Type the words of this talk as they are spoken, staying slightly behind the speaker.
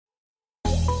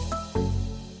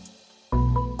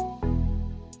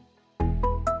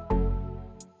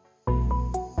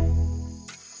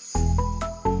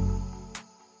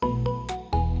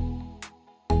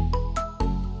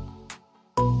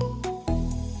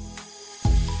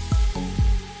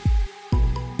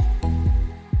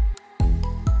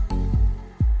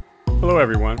Hello,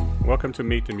 everyone. Welcome to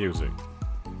Meet the Music.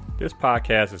 This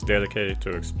podcast is dedicated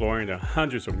to exploring the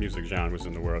hundreds of music genres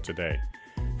in the world today,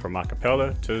 from a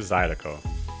cappella to zydeco.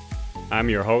 I'm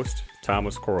your host,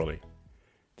 Thomas Corley.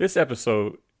 This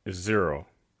episode is 0,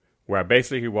 where I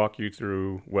basically walk you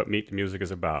through what Meet the Music is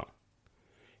about.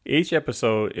 Each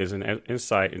episode is an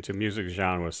insight into music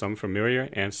genres, some familiar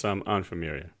and some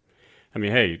unfamiliar.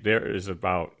 There is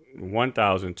about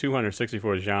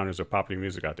 1,264 genres of popular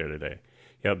music out there today.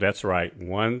 Yep, that's right,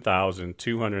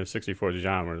 1,264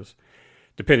 genres,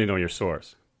 depending on your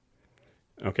source.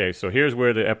 Okay, so here's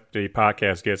where the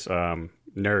podcast gets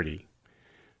nerdy.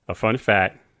 A fun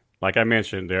fact, like I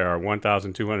mentioned, there are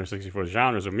 1,264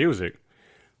 genres of music,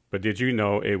 but did you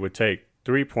know it would take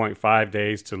 3.5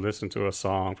 days to listen to a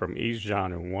song from each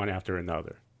genre one after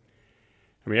another?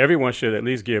 Everyone should at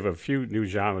least give a few new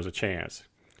genres a chance.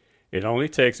 It only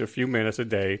takes a few minutes a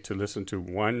day to listen to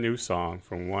one new song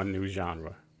from one new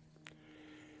genre.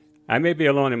 I may be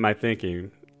alone in my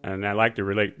thinking, and I like to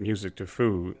relate music to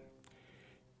food.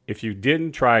 If you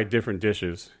didn't try different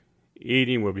dishes,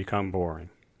 eating will become boring.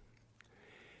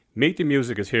 Meet the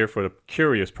Music is here for the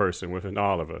curious person within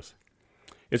all of us.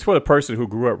 It's for the person who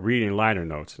grew up reading liner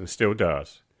notes and still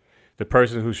does. The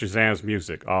person who Shazams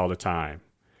music all the time.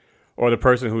 Or the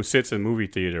person who sits in movie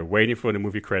theater waiting for the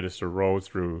movie credits to roll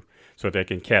through so they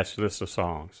can catch the list of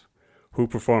songs, who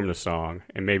performed the song,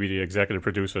 and maybe the executive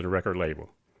producer of the record label.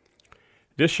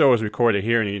 This show is recorded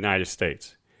here in the United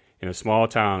States, in a small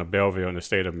town of Belleville in the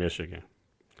state of Michigan.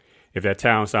 If that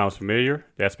town sounds familiar,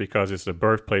 that's because it's the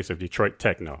birthplace of Detroit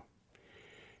techno.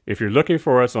 If you're looking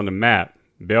for us on the map,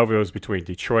 Belleville is between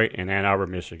Detroit and Ann Arbor,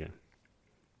 Michigan.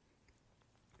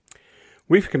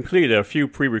 We've completed a few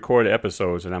pre-recorded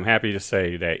episodes, and I'm happy to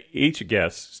say that each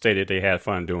guest stated they had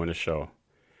fun doing the show.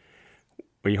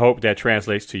 We hope that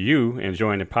translates to you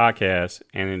enjoying the podcast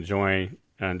and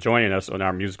joining us on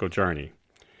our musical journey.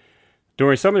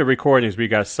 During some of the recordings, we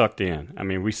got sucked in.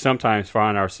 We sometimes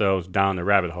find ourselves down the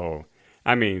rabbit hole.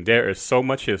 There is so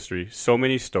much history, so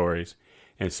many stories,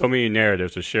 and so many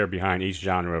narratives to share behind each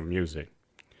genre of music.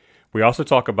 We also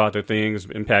talk about the things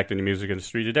impacting the music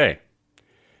industry today.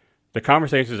 The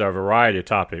conversations are a variety of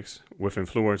topics with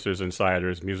influencers,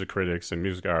 insiders, music critics, and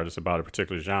music artists about a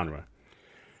particular genre.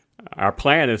 Our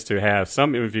plan is to have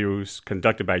some interviews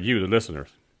conducted by you, the listeners.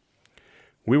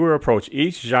 We will approach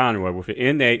each genre with an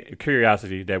innate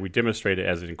curiosity that we demonstrated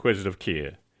as an inquisitive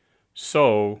kid.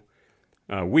 So,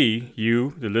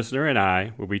 you, the listener, and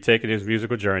I will be taking this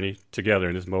musical journey together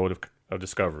in this mode of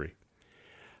discovery.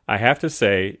 I have to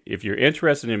say, if you're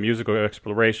interested in musical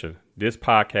exploration, this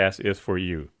podcast is for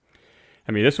you.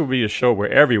 This will be a show where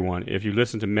everyone, if you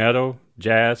listen to metal,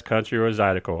 jazz, country, or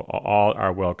zydeco, all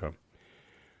are welcome.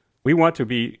 We want to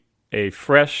be a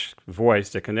fresh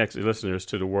voice that connects listeners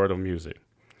to the world of music.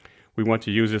 We want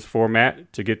to use this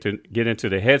format to get into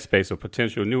the headspace of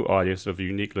potential new audience of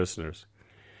unique listeners.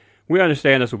 We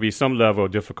understand this will be some level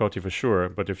of difficulty for sure,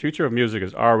 but the future of music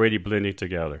is already blending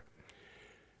together.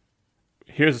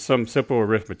 Here's some simple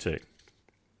arithmetic.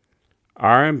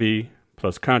 R&B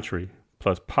plus country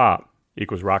plus pop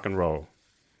equals rock and roll.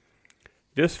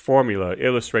 This formula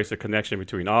illustrates the connection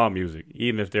between all music,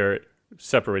 even if they're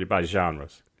separated by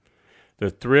genres. The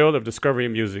thrill of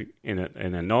discovering music in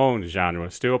a known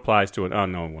genre still applies to an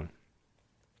unknown one.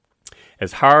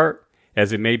 As hard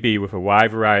as it may be with a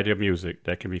wide variety of music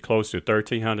that can be close to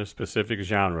 1,300 specific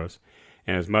genres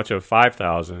and as much as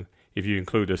 5,000 if you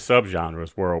include the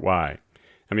subgenres worldwide.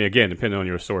 Again, depending on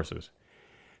your sources.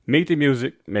 Meet the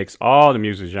Music makes all the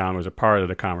music genres a part of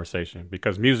the conversation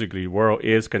because musically, the world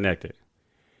is connected.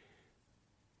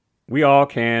 We all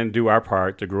can do our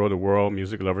part to grow the world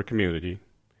music lover community.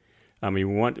 We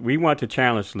want to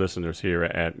challenge listeners here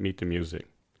at Meet the Music.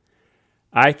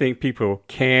 I think people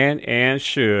can and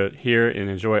should hear and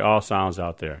enjoy all sounds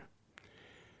out there.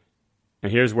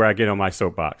 And here's where I get on my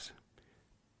soapbox.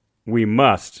 We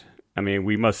must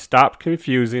stop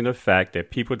confusing the fact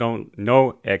that people don't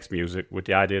know X music with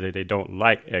the idea that they don't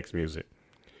like X music.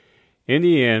 In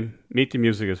the end, Meet the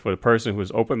Music is for the person who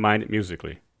is open-minded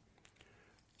musically.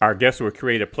 Our guests will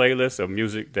create a playlist of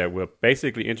music that will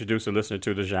basically introduce the listener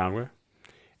to the genre,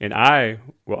 and I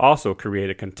will also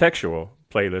create a contextual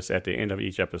playlist at the end of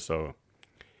each episode.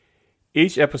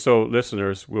 Each episode,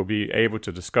 listeners will be able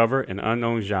to discover an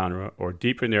unknown genre or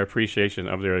deepen their appreciation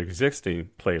of their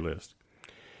existing playlist.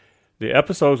 The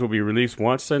episodes will be released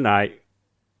once a night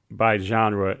by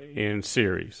genre in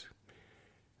series.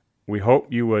 We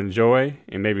hope you will enjoy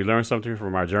and maybe learn something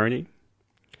from our journey.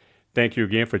 Thank you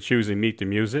again for choosing Meet the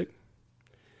Music.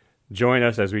 Join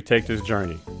us as we take this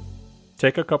journey.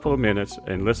 Take a couple of minutes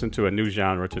and listen to a new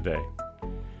genre today.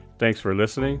 Thanks for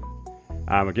listening.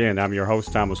 I'm your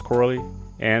host, Thomas Corley,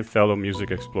 and fellow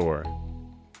music explorer.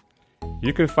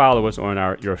 You can follow us on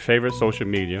your favorite social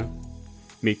media,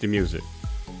 Meet the Music.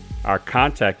 Our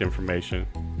contact information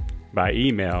by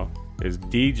email is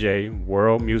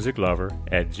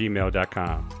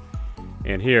djworldmusiclover@gmail.com.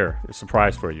 And here, a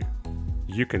surprise for you.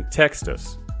 You can text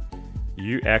us.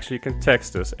 You actually can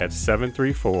text us at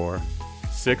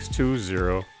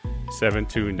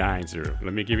 734-620-7290.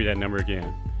 Let me give you that number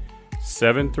again.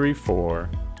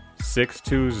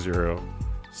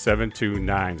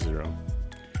 734-620-7290.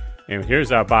 And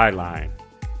here's our byline,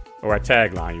 or our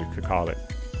tagline, you could call it.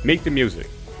 Meet the Music,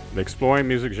 the exploring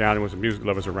music genre with music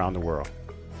lovers around the world.